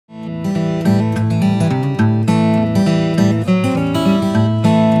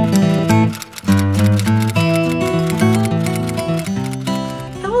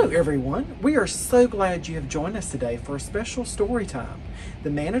so glad you have joined us today for a special story time. The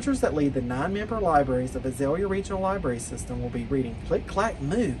managers that lead the 9-member libraries of Azalea Regional Library System will be reading Click, Clack,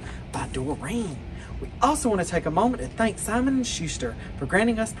 Moo by Doreen. We also want to take a moment to thank Simon & Schuster for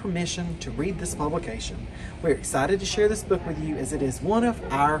granting us permission to read this publication. We're excited to share this book with you as it is one of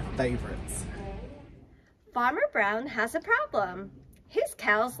our favorites. Farmer Brown has a problem. His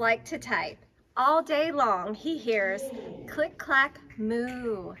cows like to type. All day long he hears click, clack,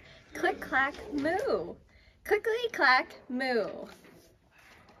 moo. Click, clack, moo. Clickety, clack, moo.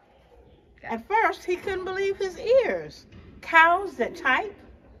 At first, he couldn't believe his ears. Cows that type?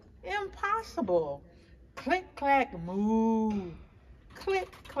 Impossible. Click, clack, moo. Click,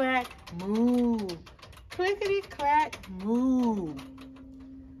 clack, moo. Clickety, clack, moo.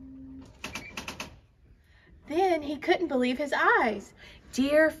 Then he couldn't believe his eyes.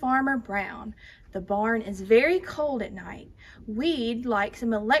 Dear Farmer Brown, the barn is very cold at night. We'd like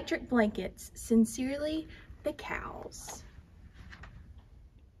some electric blankets. Sincerely, the cows.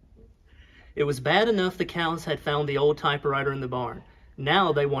 It was bad enough the cows had found the old typewriter in the barn.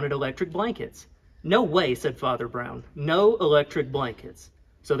 Now they wanted electric blankets. No way, said Father Brown. No electric blankets.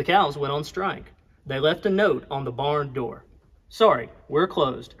 So the cows went on strike. They left a note on the barn door. Sorry, we're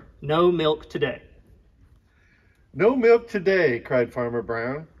closed. No milk today. No milk today, cried Farmer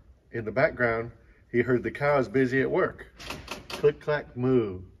Brown. In the background, he heard the cows busy at work. Click, clack,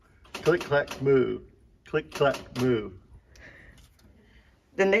 moo. Click, clack, moo. Click, clack, moo.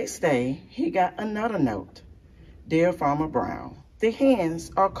 The next day, he got another note. Dear Farmer Brown, the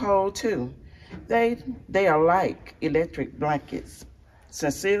hens are cold too. They are like electric blankets.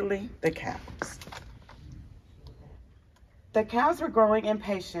 Sincerely, the cows. The cows were growing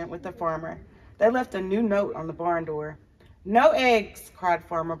impatient with the farmer. They left a new note on the barn door. No eggs, cried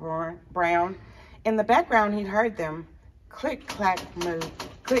Farmer Brown. In the background, he heard them. Click, clack, moo.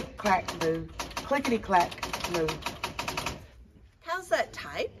 Click, clack, moo. Clickety, clack, moo. Cows that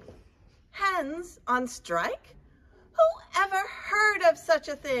type? Hens on strike? Who ever heard of such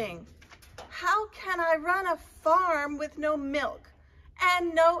a thing? How can I run a farm with no milk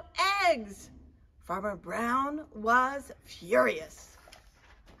and no eggs? Farmer Brown was furious.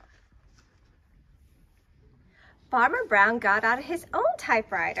 Farmer Brown got out his own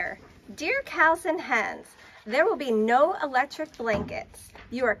typewriter. Dear cows and hens, there will be no electric blankets.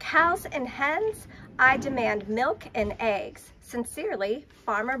 You are cows and hens. I demand milk and eggs. Sincerely,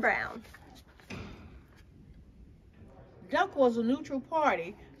 Farmer Brown. Duck was a neutral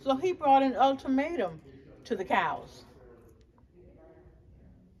party, so he brought an ultimatum to the cows.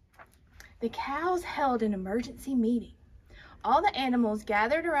 The cows held an emergency meeting. All the animals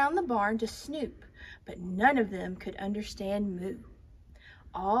gathered around the barn to snoop, but none of them could understand moo.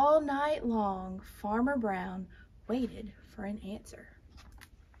 All night long, Farmer Brown waited for an answer.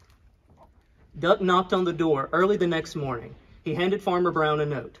 Duck knocked on the door early the next morning. He handed Farmer Brown a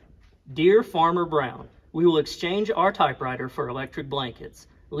note. Dear Farmer Brown, we will exchange our typewriter for electric blankets.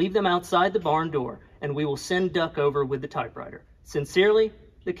 Leave them outside the barn door, and we will send Duck over with the typewriter. Sincerely,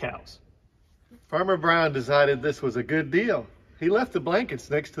 the cows. Farmer Brown decided this was a good deal. He left the blankets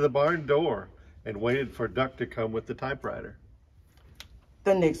next to the barn door and waited for Duck to come with the typewriter.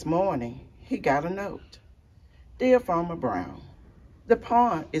 The next morning, he got a note. Dear Farmer Brown, the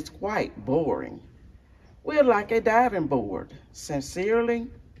pond is quite boring. We're like a diving board. Sincerely,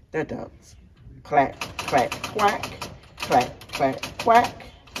 the ducks. Clack, clack, quack. Clack, clack, quack.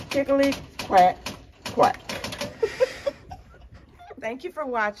 Kickly, quack, quack. Thank you for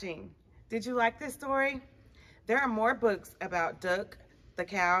watching. Did you like this story? There are more books about Duck, the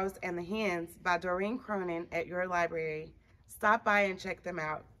cows, and the hens by Doreen Cronin at your library. Stop by and check them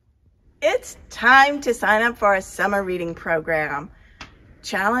out. It's time to sign up for our summer reading program,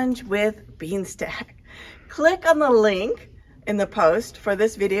 Challenge with Beanstack. Click on the link in the post for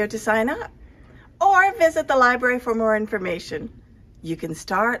this video to sign up, or visit the library for more information. You can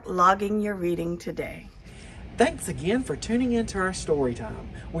start logging your reading today. Thanks again for tuning in to our story time.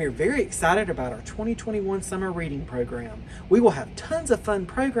 We are very excited about our 2021 summer reading program. We will have tons of fun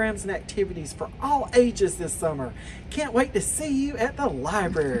programs and activities for all ages this summer. Can't wait to see you at the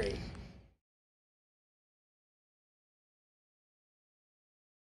library.